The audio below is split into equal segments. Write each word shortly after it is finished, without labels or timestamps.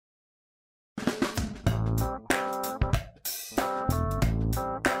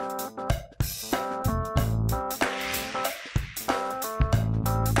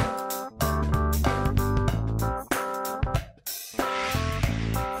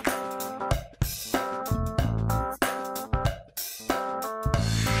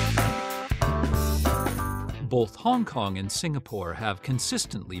Both Hong Kong and Singapore have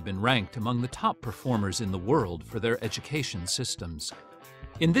consistently been ranked among the top performers in the world for their education systems.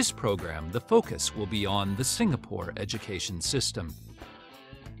 In this program, the focus will be on the Singapore education system.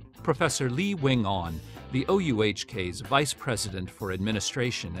 Professor Lee Wing-on, the OUHK's Vice President for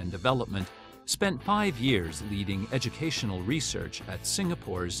Administration and Development, spent 5 years leading educational research at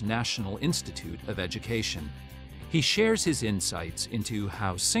Singapore's National Institute of Education. He shares his insights into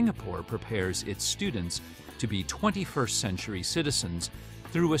how Singapore prepares its students to be 21st century citizens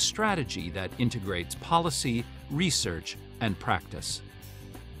through a strategy that integrates policy, research, and practice.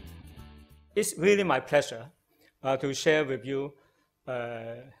 It's really my pleasure to share with you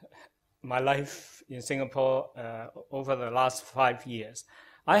my life in Singapore over the last 5 years.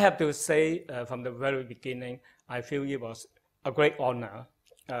 I have to say from the very beginning, I feel it was a great honor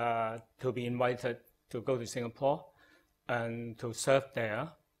to be invited to go to Singapore and to serve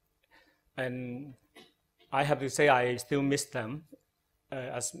there. And I have to say I still miss them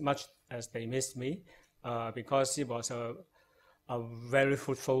as much as they miss me because it was a very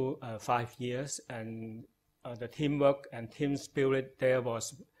fruitful 5 years, and the teamwork and team spirit there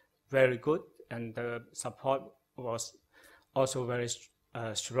was very good, and the support was also very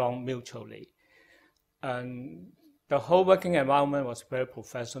strong mutually. And the whole working environment was very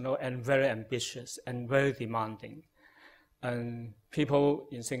professional and very ambitious and very demanding. And people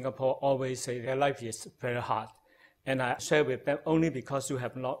in Singapore always say their life is very hard. And I share with them only because you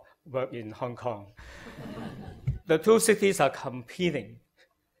have not worked in Hong Kong. The two cities are competing,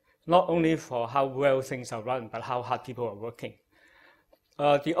 not only for how well things are run, but how hard people are working.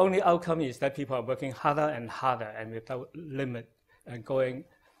 The only outcome is that people are working harder and harder and without limit and going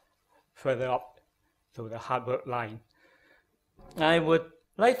further up to the hard work line. I would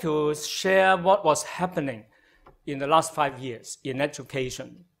like to share what was happening in the last 5 years in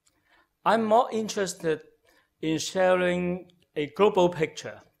education. I'm more interested in sharing a global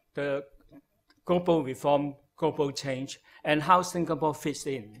picture, the global reform, global change, and how Singapore fits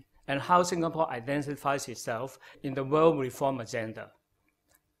in, and how Singapore identifies itself in the world reform agenda.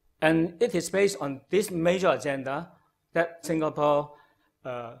 And it is based on this major agenda that Singapore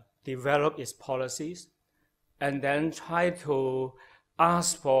developed its policies and then try to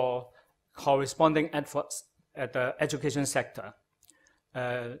ask for corresponding efforts at the education sector.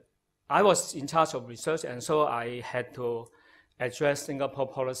 I was in charge of research, and so I had to address Singapore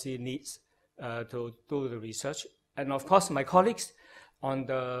policy needs to do the research. And of course, my colleagues on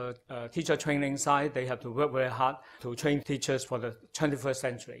the teacher training side, they have to work very hard to train teachers for the 21st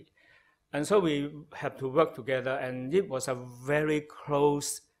century. And so we have to work together, and it was a very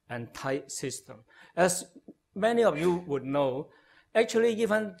close and tight system. As many of you would know, actually,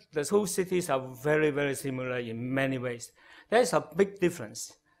 even the two cities are very, very similar in many ways. There is a big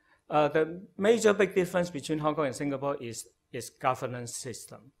difference. The major big difference between Hong Kong and Singapore is governance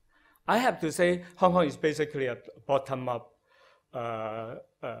system. I have to say Hong Kong is basically a bottom-up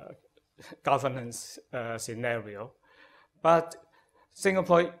governance scenario. But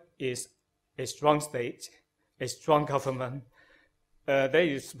Singapore is a strong state, a strong government. There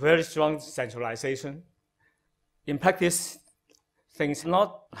is very strong centralization. In practice, things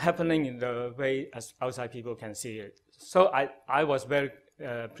not happening in the way as outside people can see it. So I was very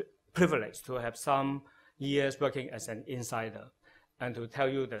privileged to have some years working as an insider and to tell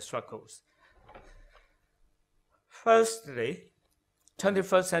you the struggles. Firstly,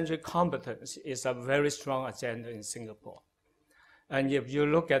 21st century competence is a very strong agenda in Singapore. And if you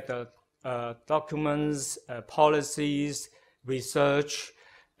look at the documents, policies, research,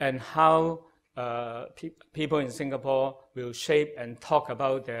 and how people in Singapore will shape and talk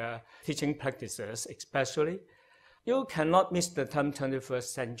about their teaching practices especially, you cannot miss the term 21st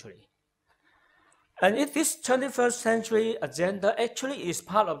century. And if this 21st century agenda actually is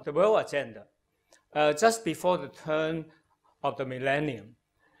part of the world agenda, just before the turn of the millennium,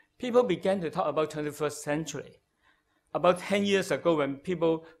 people began to talk about 21st century. About 10 years ago, when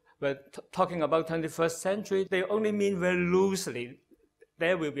people were talking about 21st century, they only mean very loosely.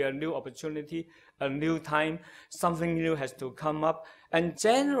 There will be a new opportunity, a new time, something new has to come up. And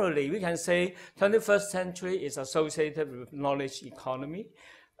generally, we can say 21st century is associated with knowledge economy.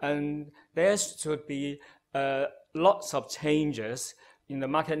 And there should be lots of changes in the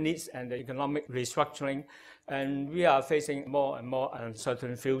market needs and the economic restructuring. And we are facing more and more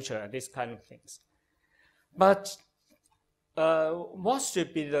uncertain future, these kind of things. But what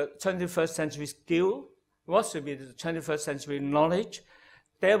should be the 21st century skill? What should be the 21st century knowledge?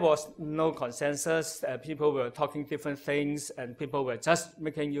 There was no consensus. People were talking different things, and people were just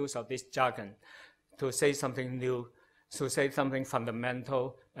making use of this jargon to say something new. to say something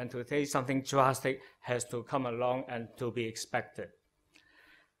fundamental and to say something drastic has to come along and to be expected.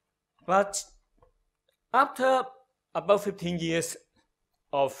 But after about 15 years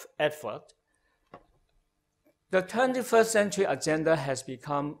of effort, the 21st century agenda has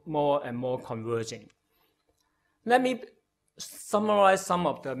become more and more converging. Let me summarize some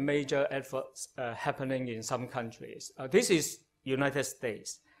of the major efforts happening in some countries. This is United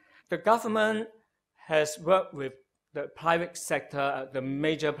States. The government has worked with the private sector, the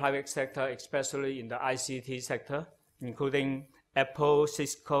major private sector, especially in the ICT sector, including Apple,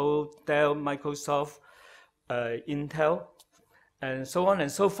 Cisco, Dell, Microsoft, Intel, and so on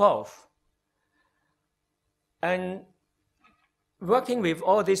and so forth. And working with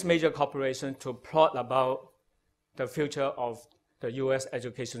all these major corporations to plot about the future of the US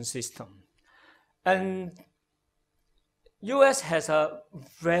education system. And US has a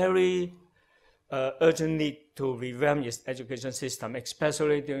very urgent need to revamp its education system,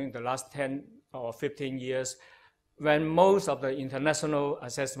 especially during the last 10 or 15 years, when most of the international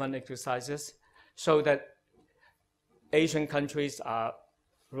assessment exercises show that Asian countries are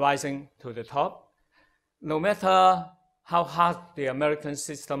rising to the top. No matter how hard the American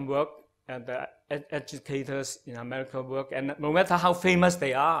system works and the educators in America work, and no matter how famous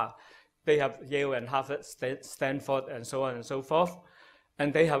they are, they have Yale and Harvard, Stanford, and so on and so forth,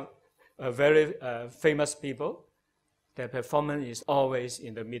 and they have very famous people, their performance is always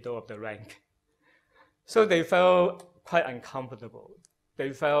in the middle of the rank. So they felt quite uncomfortable.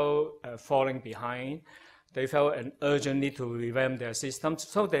 They felt falling behind. They felt an urgent need to revamp their systems.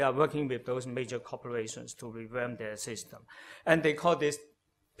 So they are working with those major corporations to revamp their system. And they call this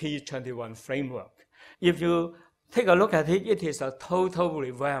P21 framework. If you take a look at it, it is a total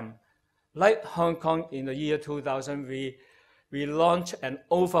revamp. Like Hong Kong in the year 2000, we launched an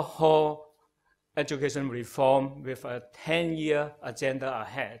overhaul education reform with a 10-year agenda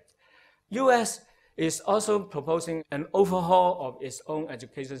ahead. US is also proposing an overhaul of its own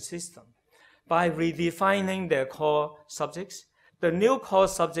education system by redefining their core subjects. The new core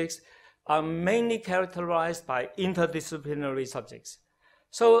subjects are mainly characterized by interdisciplinary subjects.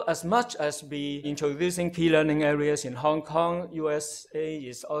 So as much as we introducing key learning areas in Hong Kong, USA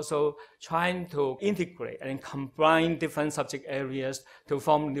is also trying to integrate and combine different subject areas to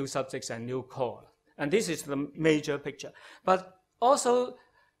form new subjects and new core. And this is the major picture. But also,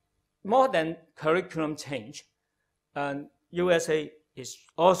 more than curriculum change, and USA is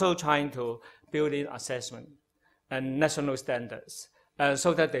also trying to build in assessment and national standards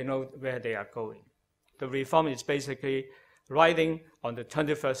so that they know where they are going. The reform is basically writing on the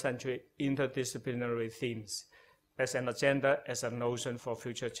 21st century interdisciplinary themes as an agenda, as a notion for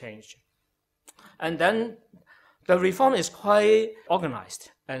future change. And then the reform is quite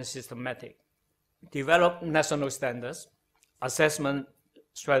organized and systematic. Develop national standards, assessment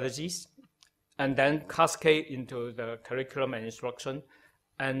strategies, and then cascade into the curriculum and instruction,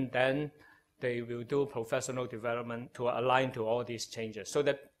 and then they will do professional development to align to all these changes so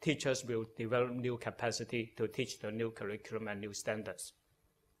that teachers will develop new capacity to teach the new curriculum and new standards.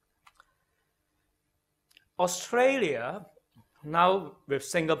 Australia, now with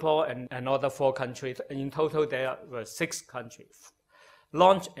Singapore and other 4 countries, in total there were 6 countries,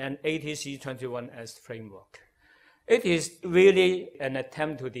 launched an ATC 21S framework. It is really an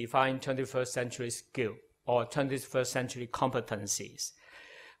attempt to define 21st century skill or 21st century competencies.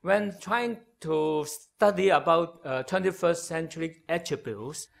 When trying to study about 21st century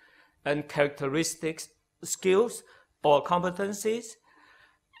attributes and characteristics, skills, or competencies,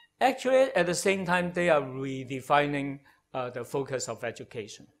 actually at the same time they are redefining the focus of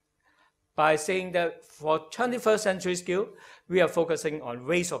education by saying that for 21st century skill, we are focusing on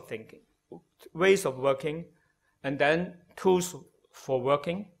ways of thinking, ways of working, and then tools for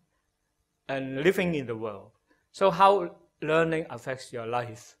working and living in the world. So how learning affects your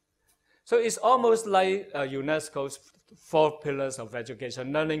life. So it's almost like UNESCO's 4 pillars of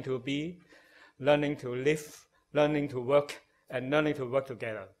education: learning to be, learning to live, learning to work, and learning to work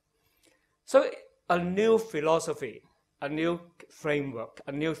together. So a new philosophy, a new framework,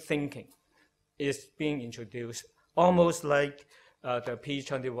 a new thinking is being introduced, almost like the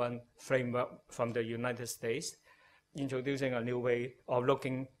P21 framework from the United States, introducing a new way of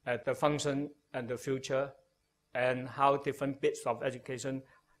looking at the function and the future and how different bits of education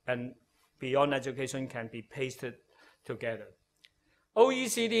and beyond education can be pasted together.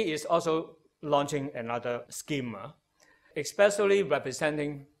 OECD is also launching another schema, especially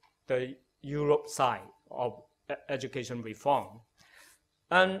representing the Europe side of education reform.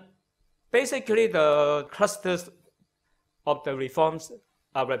 And basically the clusters of the reforms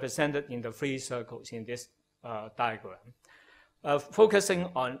are represented in the 3 circles in this diagram, focusing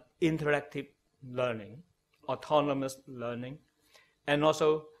on interactive learning, autonomous learning, and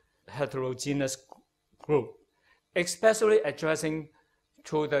also heterogeneous group, especially addressing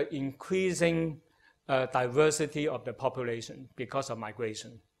to the increasing diversity of the population because of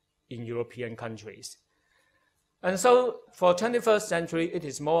migration in European countries. And so for 21st century, it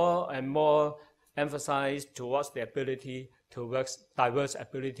is more and more emphasized towards the ability to work diverse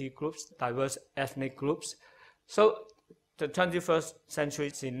ability groups, diverse ethnic groups. So the 21st century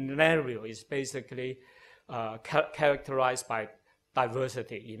scenario is basically characterized by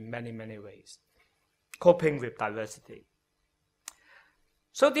diversity in many, many ways, coping with diversity.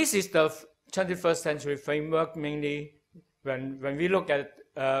 So this is the 21st century framework, mainly when we look at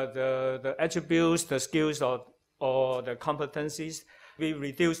the attributes, the skills, or the competencies, we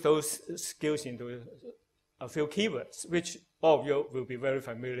reduce those skills into a few keywords, which all of you will be very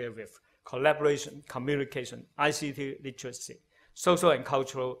familiar with: collaboration, communication, ICT literacy, social and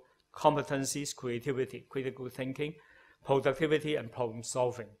cultural competencies, creativity, critical thinking, productivity, and problem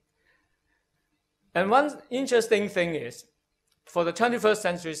solving. And one interesting thing is, for the 21st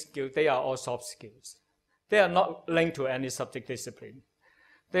century skills, they are all soft skills. They are not linked to any subject discipline.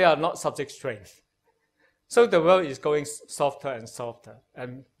 They are not subject strength. So the world is going softer and softer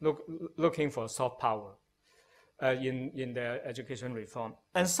and looking for soft power in their education reform.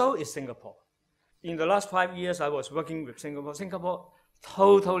 And so is Singapore. In the last 5 years, I was working with Singapore. Singapore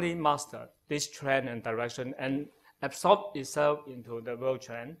totally mastered this trend and direction and absorbed itself into the world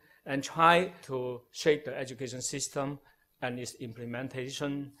trend and tried to shape the education system and its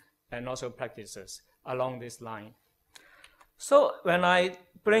implementation and also practices along this line. So when I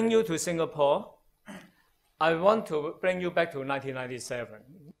bring you to Singapore, I want to bring you back to 1997.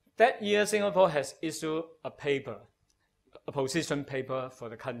 That year, Singapore has issued a paper, a position paper for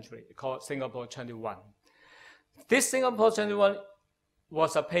the country called Singapore 21. This Singapore 21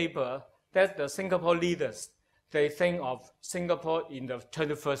 was a paper that the Singapore leaders, they think of Singapore in the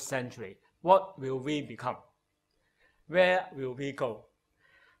 21st century. What will we become? Where will we go?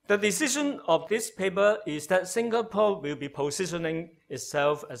 The decision of this paper is that Singapore will be positioning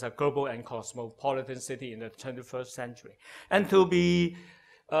itself as a global and cosmopolitan city in the 21st century. And to be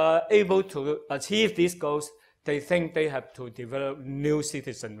able to achieve these goals, they think they have to develop new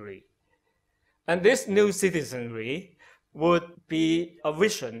citizenry. And this new citizenry would be a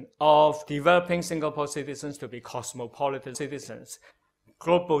vision of developing Singapore citizens to be cosmopolitan citizens,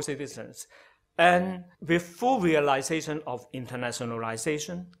 global citizens, and with full realization of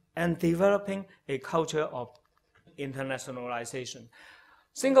internationalization and developing a culture of internationalization.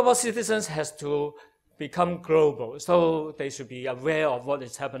 Singapore citizens has to become global, so they should be aware of what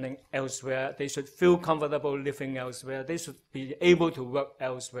is happening elsewhere. They should feel comfortable living elsewhere. They should be able to work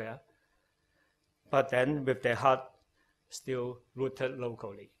elsewhere, but then with their heart still rooted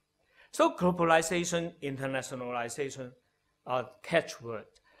locally. So globalization, internationalization are catchwords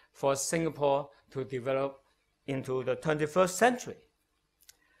for Singapore to develop into the 21st century.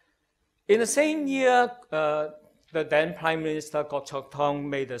 In the same year, the then Prime Minister Goh Chok Tong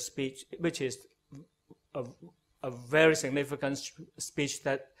made a speech, which is a very significant speech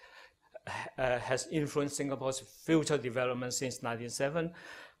that has influenced Singapore's future development since 1997,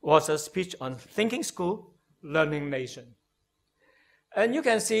 was a speech on thinking school, learning nation. And you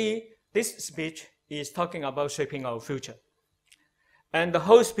can see this speech is talking about shaping our future. And the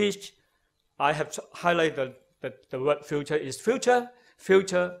whole speech, I have highlighted the word future is future,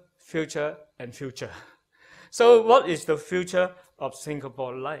 future, future, and future. So what is the future of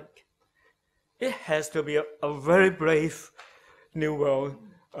Singapore like? It has to be a very brave new world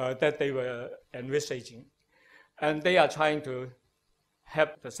that they were envisaging. And they are trying to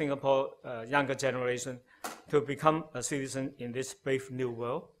help the Singapore younger generation to become a citizen in this brave new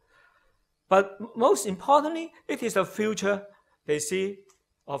world. But most importantly, it is a future they see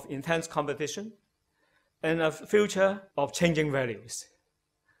of intense competition and a future of changing values.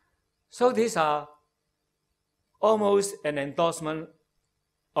 So these are almost an endorsement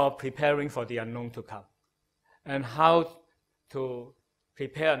of preparing for the unknown to come and how to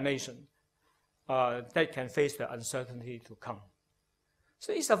prepare a nation that can face the uncertainty to come.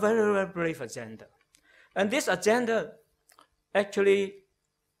 So it's a very, very brave agenda. And this agenda actually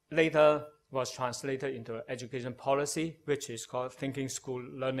later was translated into education policy, which is called Thinking School,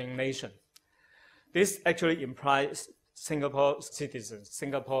 Learning Nation. This actually implies Singapore citizens,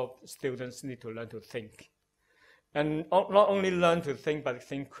 Singapore students need to learn to think. And not only learn to think, but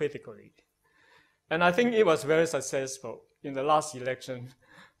think critically. And I think it was very successful. In the last election,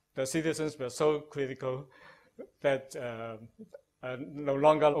 the citizens were so critical that no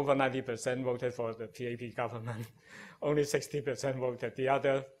longer over 90% voted for the PAP government. Only 60% voted. The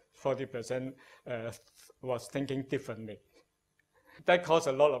other 40% was thinking differently. That caused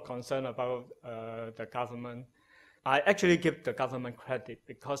a lot of concern about the government. I actually give the government credit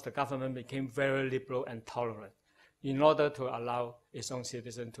because the government became very liberal and tolerant in order to allow its own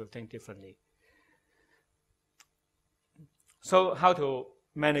citizens to think differently. So how to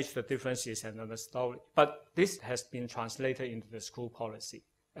manage the differences and another story. But this has been translated into the school policy.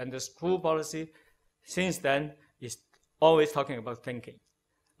 And the school policy, since then, is always talking about thinking,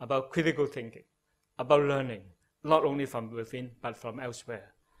 about critical thinking, about learning, not only from within, but from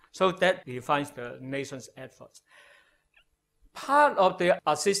elsewhere. So that defines the nation's efforts. Part of the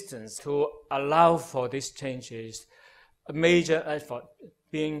assistance to allow for this change is a major effort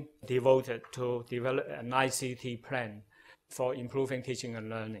being devoted to develop an ICT plan for improving teaching and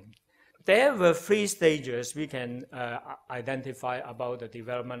learning. There were 3 stages we can identify about the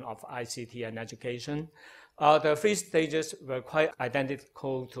development of ICT and education. The 3 stages were quite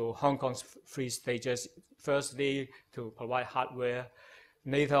identical to Hong Kong's 3 stages. Firstly, to provide hardware.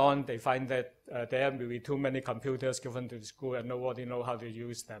 Later on, they find that there will be too many computers given to the school and nobody knows how to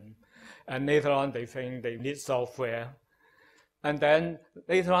use them. And later on, they think they need software. And then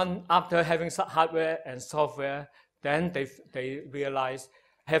later on, after having hardware and software, then they realize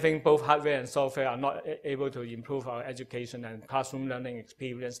having both hardware and software are not able to improve our education and classroom learning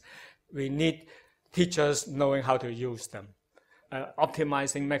experience. We need teachers knowing how to use them,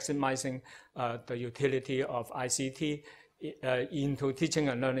 optimizing, maximizing the utility of ICT into teaching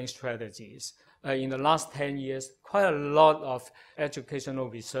and learning strategies. In the last 10 years, quite a lot of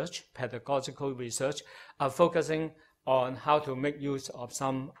educational research, pedagogical research, are focusing on how to make use of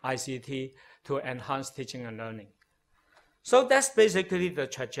some ICT to enhance teaching and learning. So that's basically the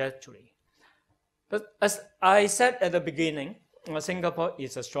trajectory. But as I said at the beginning, Singapore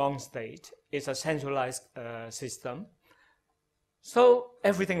is a strong state. It's a centralized system. So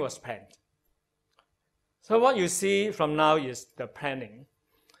everything was planned. So what you see from now is the planning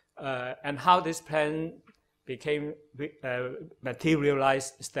and how this plan became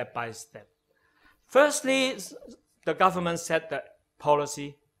materialized step by step. Firstly, the government set the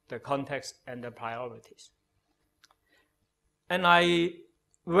policy, the context, and the priorities. And I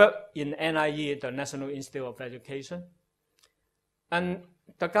worked in NIE, the National Institute of Education. And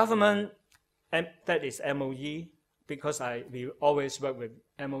the government, and that is MOE, because we always work with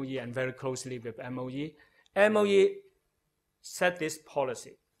MOE and very closely with MOE. MOE set this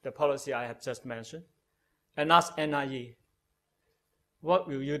policy, the policy I have just mentioned, and asked NIE, what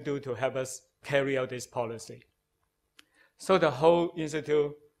will you do to help us carry out this policy? So the whole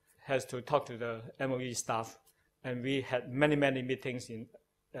institute has to talk to the MOE staff, and we had many, many meetings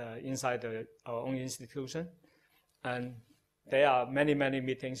inside our own institution. And there are many, many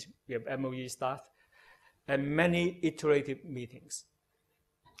meetings with MOE staff and many iterative meetings.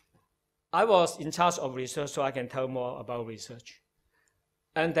 I was in charge of research, so I can tell more about research.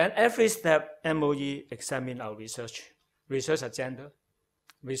 And then every step, MOE examined our research agenda,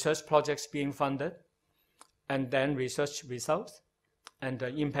 research projects being funded, and then research results, and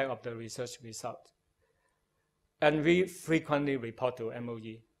the impact of the research results. And we frequently report to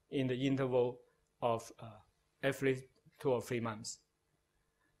MOE in the interval of every 2 or 3 months.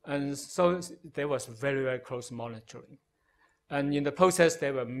 And so there was very, very close monitoring. And in the process,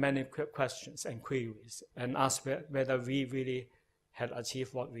 there were many questions and queries, and asked whether we really had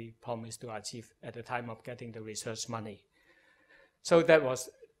achieved what we promised to achieve at the time of getting the research money. So that was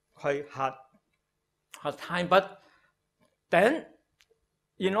quite hard time. But then,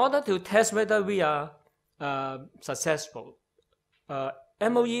 in order to test whether we are successful,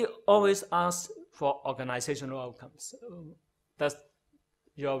 MOE always asks for organizational outcomes. Does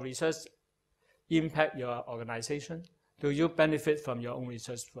your research impact your organization? Do you benefit from your own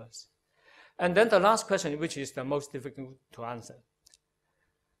research first? And then the last question, which is the most difficult to answer.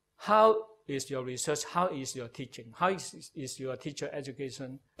 How is your research, how is your teaching, how is your teacher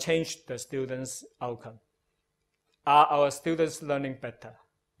education change the students' outcome? Are our students learning better?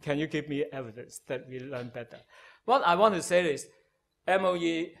 Can you give me evidence that we learn better? What I want to say is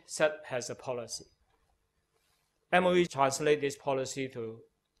MOE has a policy. MOE translates this policy to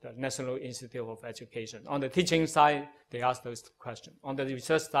the National Institute of Education. On the teaching side, they ask those questions. On the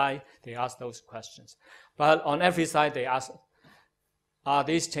research side, they ask those questions. But on every side, they ask, are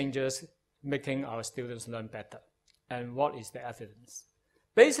these changes making our students learn better? And what is the evidence?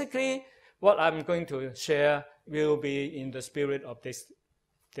 Basically, what I'm going to share will be in the spirit of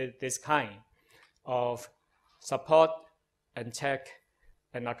this kind of support and check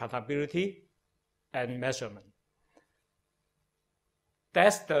and accountability and measurement.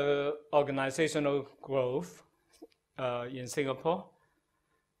 That's the organizational growth in Singapore.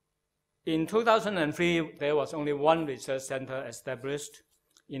 In 2003, there was only one research center established.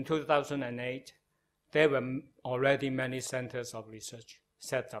 In 2008, there were already many centers of research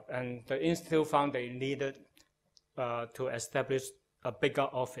set up, and the institute found they needed to establish a bigger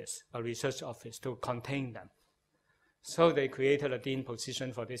office, a research office, to contain them. So they created a dean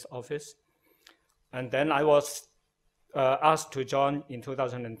position for this office. And then I was asked to join in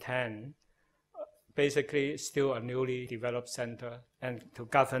 2010, basically still a newly developed center, and to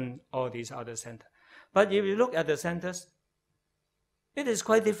govern all these other centers. But if you look at the centers, it is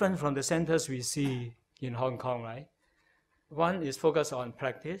quite different from the centers we see in Hong Kong, right? One is focused on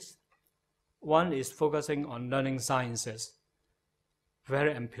practice. One is focusing on learning sciences,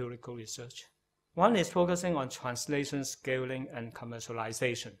 very empirical research. One is focusing on translation, scaling, and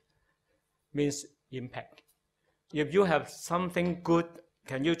commercialization, means impact. If you have something good,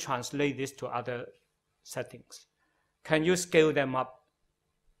 can you translate this to other settings? Can you scale them up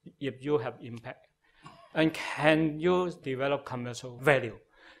if you have impact? And can you develop commercial value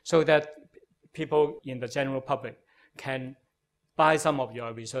so that people in the general public can buy some of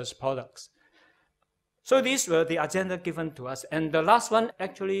your research products? So these were the agenda given to us. And the last one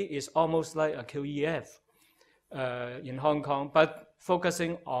actually is almost like a QEF in Hong Kong, but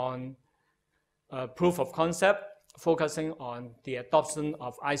focusing on proof of concept, focusing on the adoption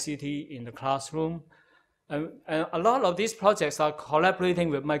of ICT in the classroom. And a lot of these projects are collaborating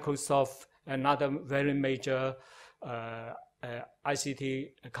with Microsoft and other very major ICT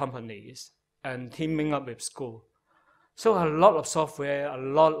companies and teaming up with school. So a lot of software, a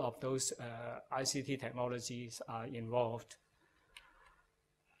lot of those ICT technologies are involved.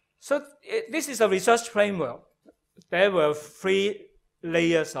 So this is a research framework. There were 3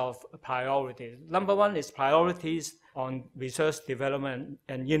 layers of priority. Number 1 is priorities on research development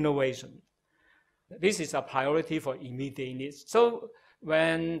and innovation. This is a priority for immediate needs. So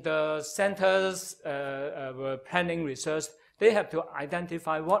when the centers were planning research, they have to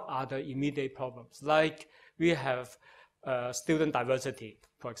identify what are the immediate problems. Like we have student diversity,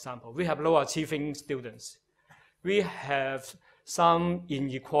 for example. We have low achieving students. We have some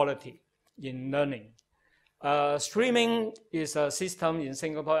inequality in learning. Streaming is a system in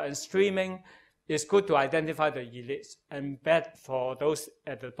Singapore, and streaming is good to identify the elites and bad for those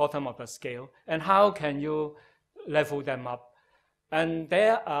at the bottom of the scale. And how can you level them up? And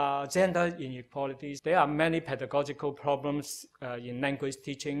there are gender inequalities. There are many pedagogical problems in language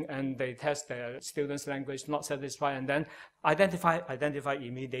teaching, and they test their students' language not satisfied, and then identify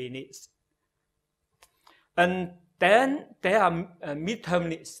immediate needs. And then there are midterm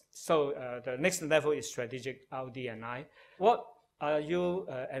needs. So the next level is strategic RD&I. What are you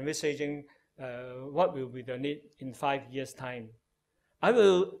envisaging? What will be the need in 5 years' time? I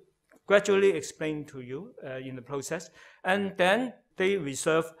will gradually explain to you in the process. And then they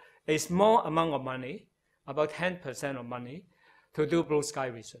reserve a small amount of money, about 10% of money, to do blue sky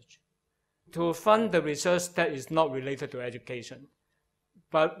research, to fund the research that is not related to education,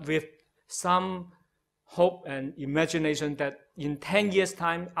 but with some hope and imagination that in 10 years'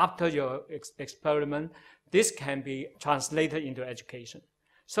 time, after your experiment, this can be translated into education,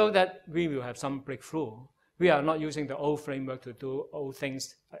 so that we will have some breakthrough. We are not using the old framework to do old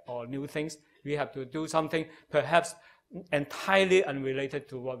things or new things. We have to do something perhaps entirely unrelated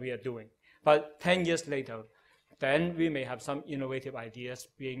to what we are doing. But 10 years later, then we may have some innovative ideas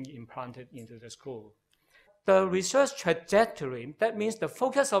being implanted into the school. The research trajectory, that means the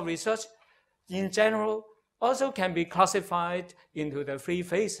focus of research in general, also can be classified into the 3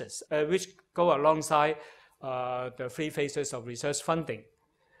 phases, which go alongside the 3 phases of research funding.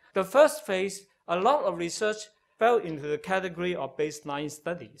 The first phase, a lot of research fell into the category of baseline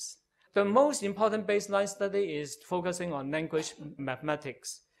studies. The most important baseline study is focusing on language,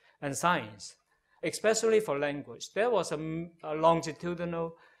 mathematics, and science, especially for language. There was a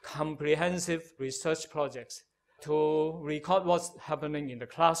longitudinal, comprehensive research project to record what's happening in the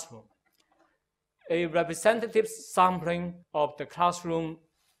classroom. A representative sampling of the classroom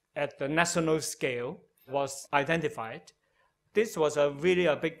at the national scale was identified. This was really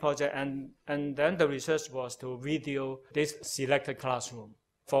a big project, and then the research was to video this selected classroom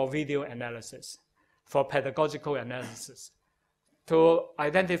for video analysis, for pedagogical analysis, to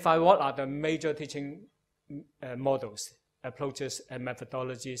identify what are the major teaching models, approaches, and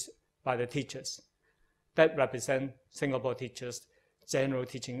methodologies by the teachers that represent Singapore teachers' general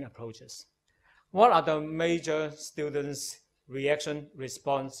teaching approaches. What are the major students' reaction,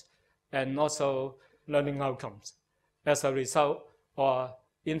 response, and also learning outcomes as a result of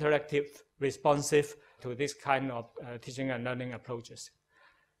interactive, responsive to this kind of teaching and learning approaches.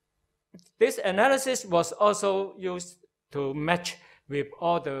 This analysis was also used to match with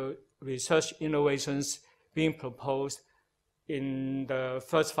all the research innovations being proposed in the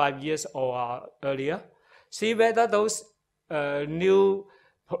first 5 years or earlier. See whether those new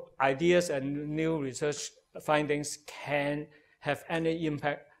ideas and new research findings can have any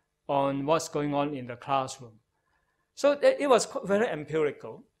impact on what's going on in the classroom. So it was very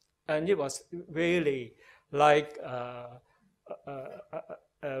empirical, and it was really like a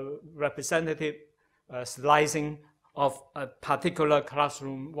representative slicing of a particular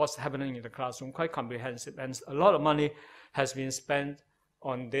classroom, what's happening in the classroom, quite comprehensive. And a lot of money has been spent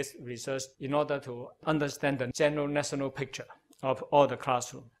on this research in order to understand the general national picture of all the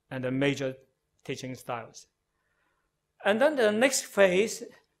classroom and the major teaching styles. And then the next phase,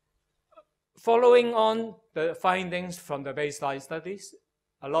 following on the findings from the baseline studies,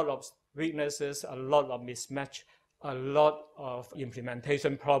 a lot of weaknesses, a lot of mismatch, a lot of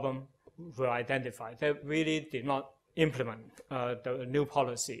implementation problems were identified. They really did not implement the new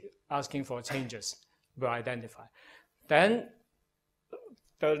policy, asking for changes were identified. Then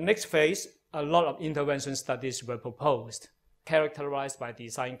the next phase, a lot of intervention studies were proposed, characterized by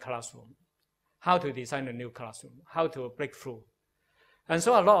design classroom, how to design a new classroom, how to break through. And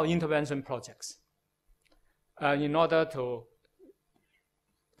so a lot of intervention projects in order to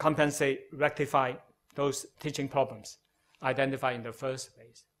compensate, rectify those teaching problems identified in the first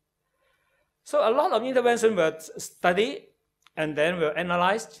phase. So a lot of intervention were studied and then were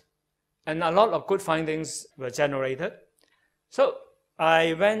analyzed, and a lot of good findings were generated. So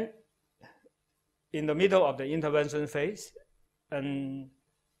I went in the middle of the intervention phase and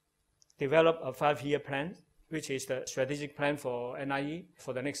developed a 5-year plan, which is the strategic plan for NIE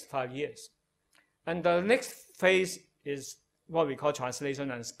for the next 5 years. And the next phase is what we call translation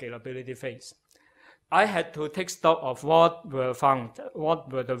and scalability phase. I had to take stock of what were found,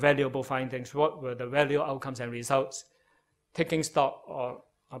 what were the valuable findings, what were the value outcomes and results, taking stock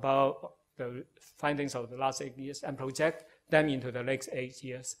about the findings of the last 8 years and project them into the next 8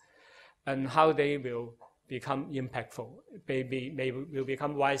 years and how they will become impactful, will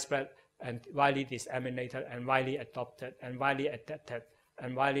become widespread and widely disseminated and widely adopted and widely adapted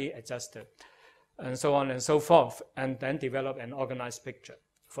and widely adjusted and so on and so forth, and then develop an organized picture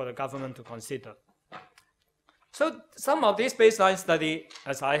for the government to consider. So some of this baseline study,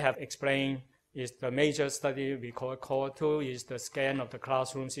 as I have explained, is the major study we call Core 2, is the scan of the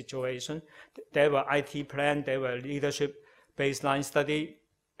classroom situation. There were IT plan, there were leadership baseline study,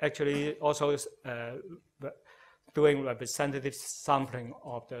 actually also doing representative sampling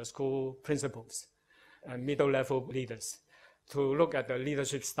of the school principals and middle level leaders to look at the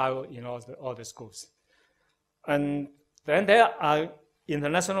leadership style in all the schools. And then there are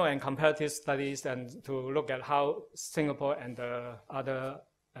international and comparative studies and to look at how Singapore and the other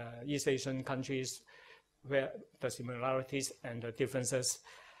East Asian countries, where the similarities and the differences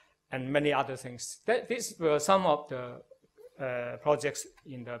and many other things. These were some of the projects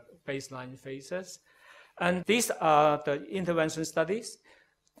in the baseline phases. And these are the intervention studies.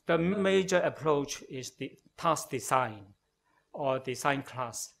 The major approach is the task design or design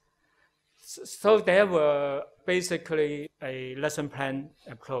class. So there were basically a lesson plan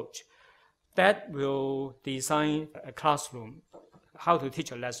approach that will design a classroom, how to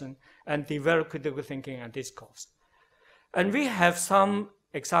teach a lesson, and develop critical thinking and discourse. And we have some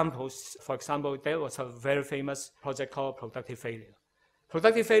examples. For example, there was a very famous project called productive failure.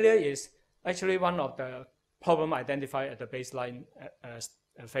 Productive failure is actually one of the problems identified at the baseline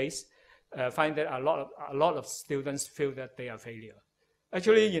phase. Find that a lot of students feel that they are failure.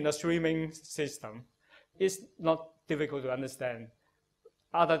 Actually, in a streaming system, it's not difficult to understand.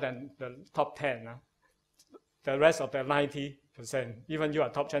 Other than the top 10, the rest of the 90%, even you are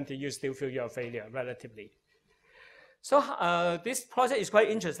top 20, you still feel you're a failure relatively. So this project is quite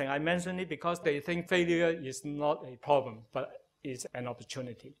interesting. I mention it because they think failure is not a problem, but is an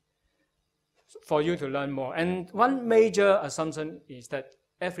opportunity for you to learn more. And one major assumption is that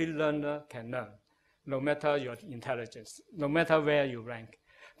every learner can learn, no matter your intelligence, no matter where you rank.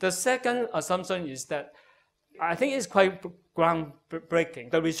 The second assumption is that I think it's quite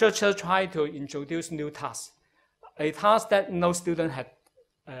groundbreaking. The researchers tried to introduce new tasks, a task that no student had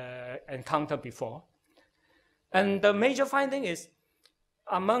encountered before. And the major finding is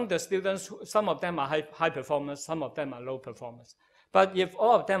among the students, some of them are high performers, some of them are low performers. But if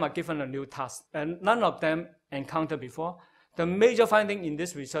all of them are given a new task and none of them encountered before, the major finding in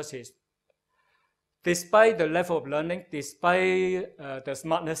this research is despite the level of learning, despite the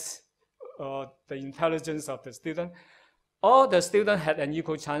smartness or the intelligence of the student, all the students had an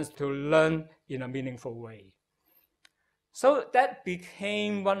equal chance to learn in a meaningful way. So that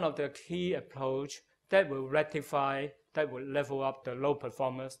became one of the key approach that will rectify, that will level up the low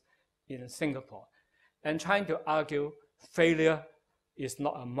performers in Singapore. And trying to argue failure is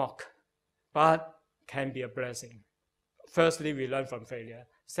not a mock, but can be a blessing. Firstly, we learn from failure.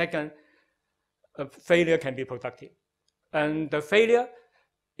 Second, failure can be productive. And the failure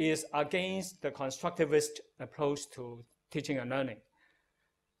is against the constructivist approach to teaching and learning.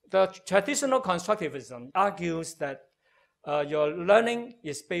 The traditional constructivism argues that your learning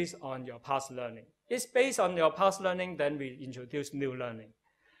is based on your past learning. It's based on your past learning, then we introduce new learning.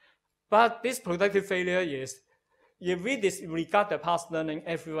 But this productive failure is, if we disregard the past learning,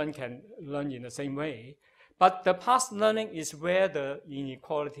 everyone can learn in the same way. But the past learning is where the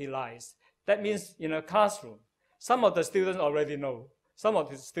inequality lies. That means in a classroom, some of the students already know. Some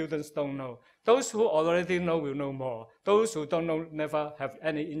of the students don't know. Those who already know will know more. Those who don't know never have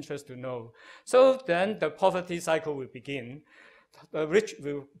any interest to know. So then the poverty cycle will begin. The rich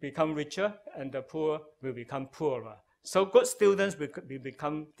will become richer and the poor will become poorer. So good students will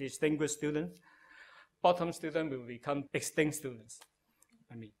become distinguished students. Bottom students will become extinct students.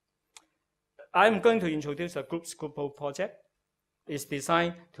 I'm going to introduce a group Scrupple project. It's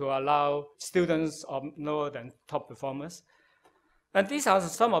designed to allow students of lower than top performers. And these are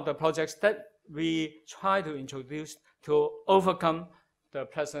some of the projects that we try to introduce to overcome the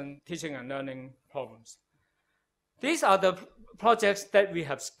present teaching and learning problems. These are the projects that we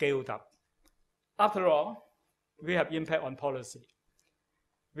have scaled up. After all, we have impact on policy.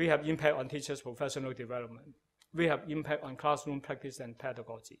 We have impact on teachers' professional development. We have impact on classroom practice and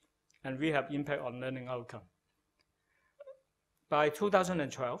pedagogy. And we have impact on learning outcome. By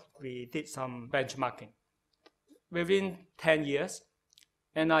 2012, we did some benchmarking. Within 10 years,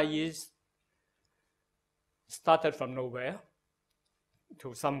 NIE started from nowhere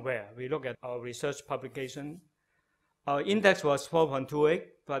to somewhere. We look at our research publication. Our index was 4.28,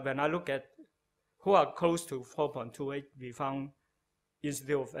 but when I look at who are close to 4.28, we found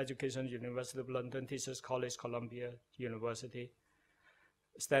Institute of Education, University of London, Teachers College, Columbia University.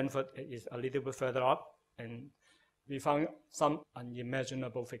 Stanford is a little bit further up, and we found some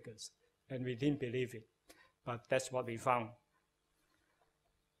unimaginable figures, and we didn't believe it, but that's what we found.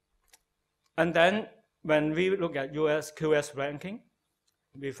 And then when we look at US QS ranking,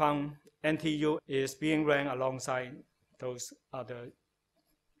 we found NTU is being ranked alongside those other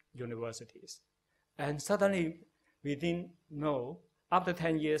universities. And suddenly we didn't know, after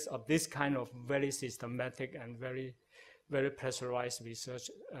 10 years of this kind of very systematic and very pressurized research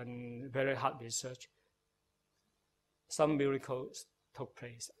and very hard research, some miracles took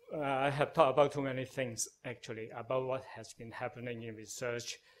place. I have talked about too many things, actually, about what has been happening in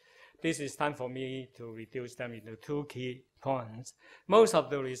research. This is time for me to reduce them into two key points. Most of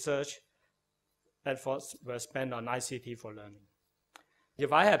the research efforts were spent on ICT for learning.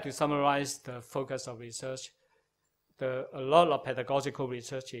 If I have to summarize the focus of research, a lot of pedagogical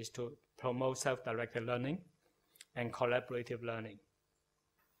research is to promote self-directed learning and collaborative learning.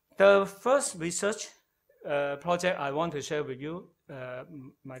 The first research project I want to share with you,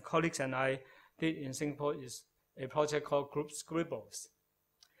 my colleagues and I did in Singapore, is a project called Group Scribbles.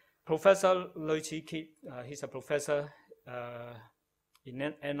 Professor Lui Chi Kit, he's a professor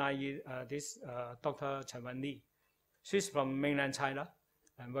in NIE, Dr. Chen Wen Li. She's from mainland China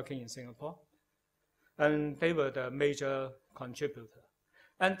and working in Singapore. And they were the major contributor.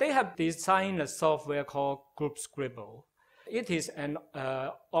 And they have designed a software called Group Scribble. It is an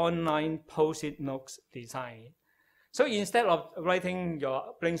online post-it notes design. So instead of writing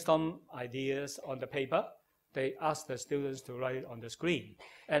your brainstorm ideas on the paper, they ask the students to write it on the screen.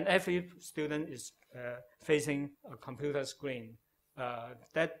 And every student is facing a computer screen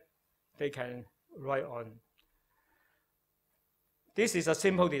that they can write on. This is a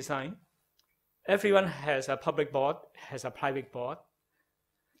simple design. Everyone has a public board, has a private board.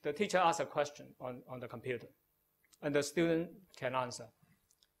 The teacher asks a question on the computer, and the student can answer.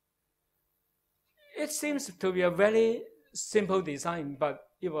 It seems to be a very simple design, but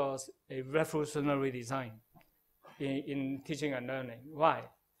it was a revolutionary design in teaching and learning. Why?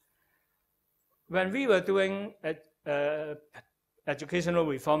 When we were doing educational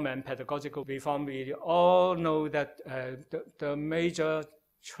reform and pedagogical reform, we all know that the major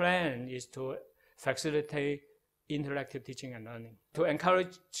trend is to facilitate interactive teaching and learning, to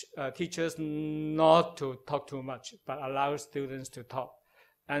encourage teachers not to talk too much, but allow students to talk,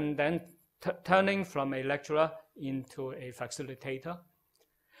 and then turning from a lecturer into a facilitator.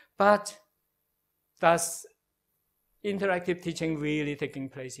 But does interactive teaching really taking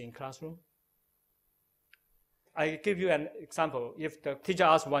place in classroom? I give you an example. If the teacher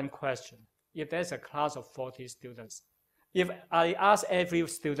asks one question, if there's a class of 40 students, if I ask every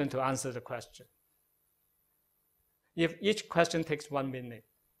student to answer the question, if each question takes 1 minute,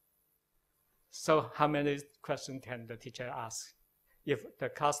 so how many questions can the teacher ask if the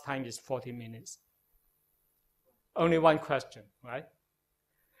class time is 40 minutes? Only one question, right?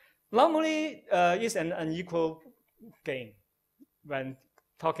 Normally, it's an unequal game when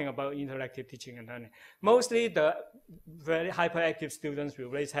talking about interactive teaching and learning. Mostly the very hyperactive students will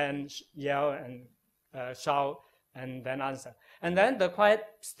raise hands, yell, and shout, and then answer. And then the quiet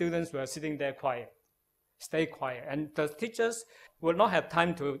students were sitting there quiet, stay quiet. And the teachers will not have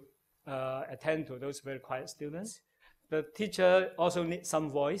time to attend to those very quiet students. The teacher also needs some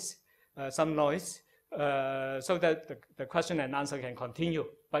voice, some noise, so that the question and answer can continue.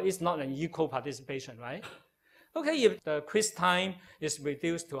 But it's not an equal participation, right? Okay, if the quiz time is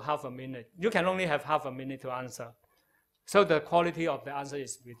reduced to half a minute, you can only have half a minute to answer. So the quality of the answer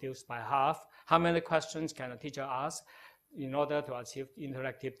is reduced by half. How many questions can a teacher ask in order to achieve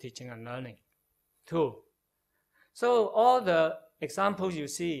interactive teaching and learning? 2. So all the examples you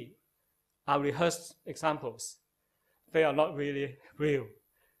see are rehearsed examples. They are not really real.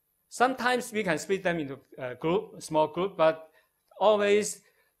 Sometimes we can split them into a group, small group, but always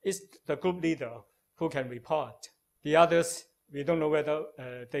it's the group leader who can report. The others, we don't know whether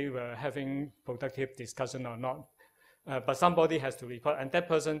they were having productive discussion or not. But somebody has to report, and that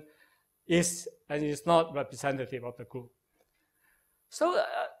person is not representative of the group. So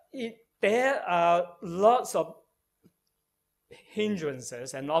there are lots of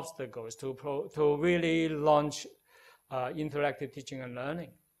hindrances and obstacles to really launch interactive teaching and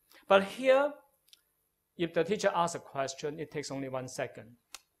learning. But here, if the teacher asks a question, it takes only 1 second.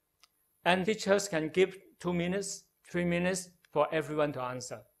 And teachers can give 2 minutes, 3 minutes for everyone to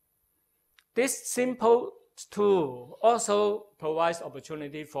answer. This simple tool also provides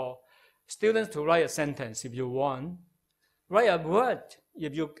opportunity for students to write a sentence if you want, write a word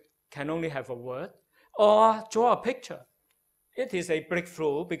if you can only have a word, or draw a picture. It is a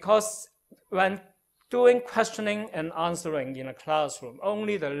breakthrough because when doing questioning and answering in a classroom,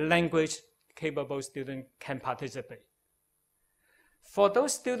 only the language-capable student can participate. For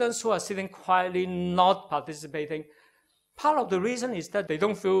those students who are sitting quietly, not participating, part of the reason is that they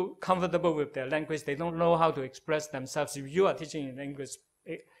don't feel comfortable with their language. They don't know how to express themselves. If you are teaching in English,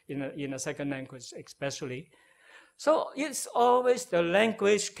 in a second language especially. So it's always the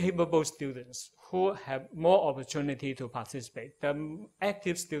language-capable students who have more opportunity to participate, the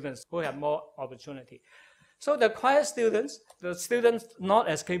active students who have more opportunity. So the quiet students, the students not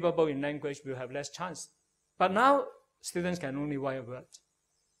as capable in language will have less chance. But now students can only write a word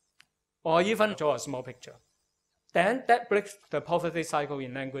or even draw a small picture. Then that breaks the poverty cycle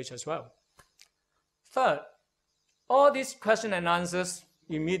in language as well. Third, all these questions and answers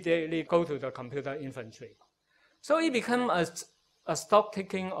immediately go to the computer inventory. So it becomes a stock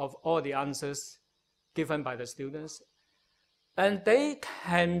taking of all the answers given by the students. And they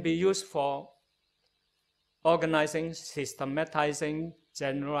can be used for organizing, systematizing,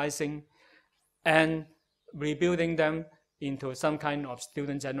 generalizing, and rebuilding them into some kind of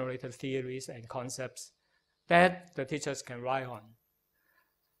student-generated theories and concepts that the teachers can rely on.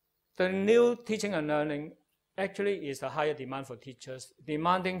 The new teaching and learning actually is a higher demand for teachers,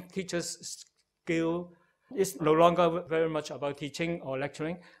 demanding teachers' skill. It's no longer very much about teaching or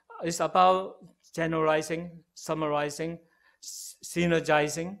lecturing. It's about generalizing, summarizing,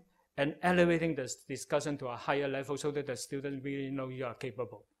 synergizing, and elevating the discussion to a higher level so that the students really know you are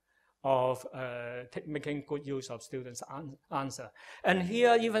capable of making good use of students' answer. And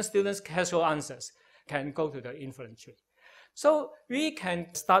here, even students' casual answers can go to the inventory. So we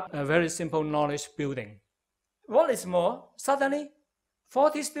can start a very simple knowledge building. What is more, suddenly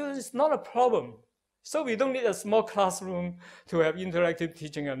 40 students is not a problem. So we don't need a small classroom to have interactive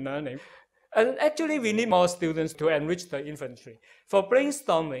teaching and learning. And actually, we need more students to enrich the inventory. For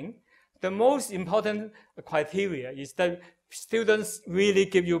brainstorming, the most important criteria is that students really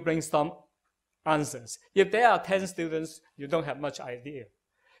give you brainstorm answers. If there are 10 students, you don't have much idea.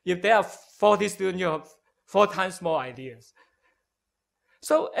 If there are 40 students, you have 4 times more ideas.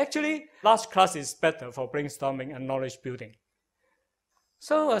 So actually, large class is better for brainstorming and knowledge building.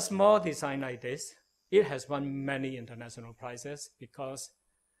 So a small design like this, it has won many international prizes because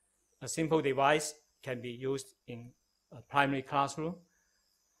a simple device can be used in a primary classroom,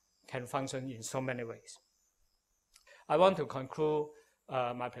 can function in so many ways. I want to conclude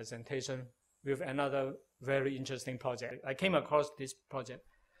my presentation with another very interesting project. I came across this project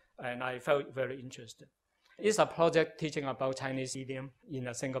and I felt very interested. It's a project teaching about Chinese idiom in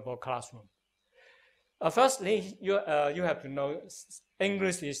a Singapore classroom. Firstly, you have to know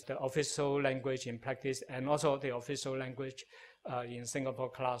English is the official language in practice and also the official language in Singapore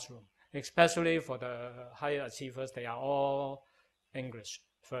classroom. Especially for the higher achievers, they are all English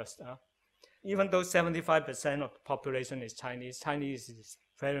first. Even though 75% of the population is Chinese, Chinese is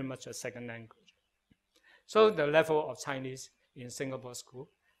very much a second language. So the level of Chinese in Singapore school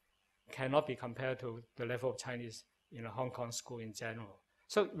cannot be compared to the level of Chinese in a Hong Kong school in general.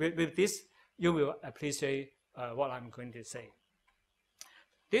 So with this, you will appreciate what I'm going to say.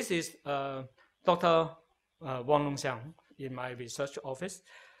 This is Dr. Wang Longxiang in my research office.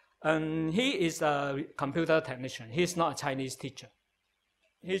 And he is a computer technician. He's not a Chinese teacher.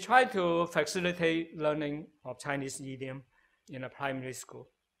 He tried to facilitate learning of Chinese idiom in a primary school.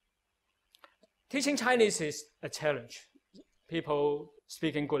 Teaching Chinese is a challenge. People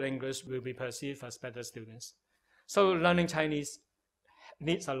speaking good English will be perceived as better students. So learning Chinese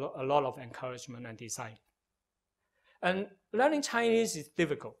needs a lot of encouragement and design. And learning Chinese is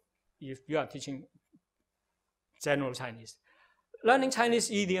difficult if you are teaching general Chinese. Learning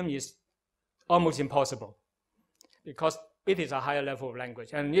Chinese idiom is almost impossible because it is a higher level of language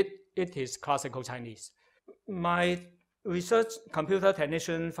and it is classical Chinese. My research computer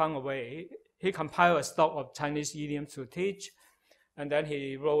technician found a way. He compiled a stock of Chinese idioms to teach, and then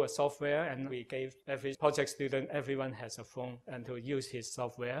he wrote a software, and we gave every project student, everyone has a phone, and to use his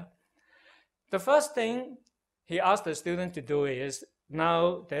software. The first thing he asked the student to do is,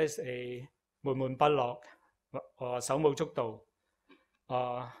 now there's a 悶悶不樂 or 手舞足蹈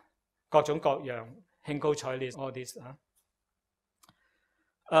各種各樣興高采烈 all this.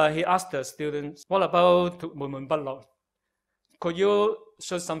 He asked the students, what about 悶悶不樂? Could you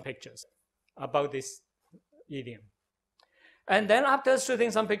show some pictures about this idiom? And then after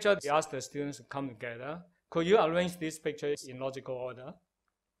shooting some pictures, he asked the students to come together. Could you arrange these pictures in logical order?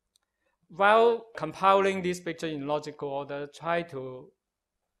 While compiling these pictures in logical order, try to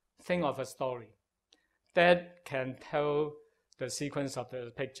think of a story that can tell the sequence of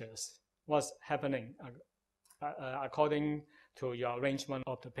the pictures, what's happening according to your arrangement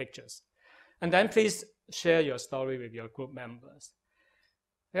of the pictures. And then please share your story with your group members.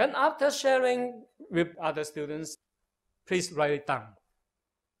 Then after sharing with other students, please write it down.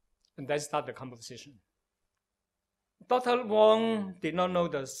 And then start the composition. Dr. Wang did not know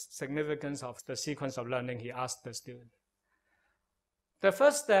the significance of the sequence of learning. He asked the student. The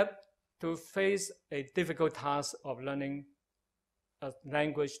first step to face a difficult task of learning a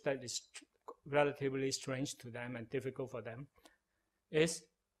language that is relatively strange to them and difficult for them is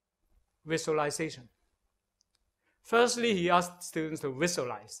visualization. Firstly, he asked students to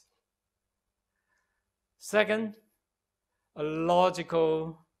visualize. Second, a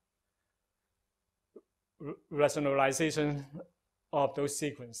logical rationalization of those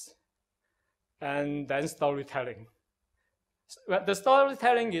sequences. And then storytelling. The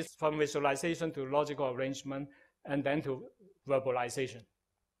storytelling is from visualization to logical arrangement and then to verbalization.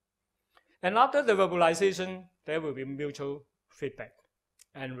 And after the verbalization, there will be mutual feedback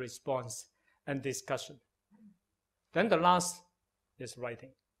and response and discussion. Then the last is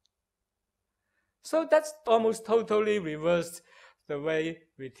writing. So that's almost totally reversed the way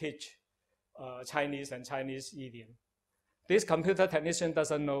we teach Chinese and Chinese idiom. This computer technician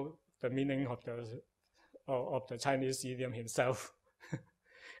doesn't know the meaning of the Chinese idiom himself.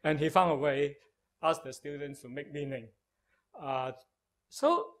 And he found a way, asked the students to make meaning.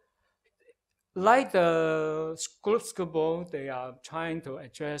 So like the group school board, they are trying to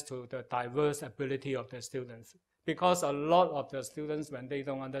address to the diverse ability of the students. Because a lot of the students, when they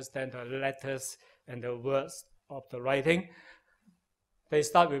don't understand the letters and the words of the writing, they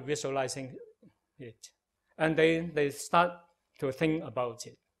start with visualizing it. And they start to think about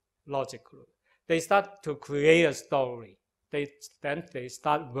it logically. They start to create a story. Then they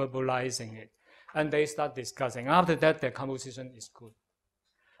start verbalizing it. And they start discussing. After that, their composition is good.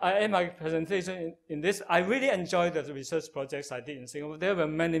 I end my presentation in this. I really enjoyed the research projects I did in Singapore. There were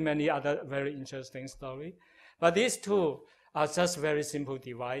many, many other very interesting stories. But these two are just very simple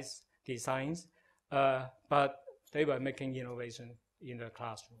designs, but they were making innovation in the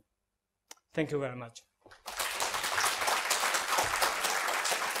classroom. Thank you very much.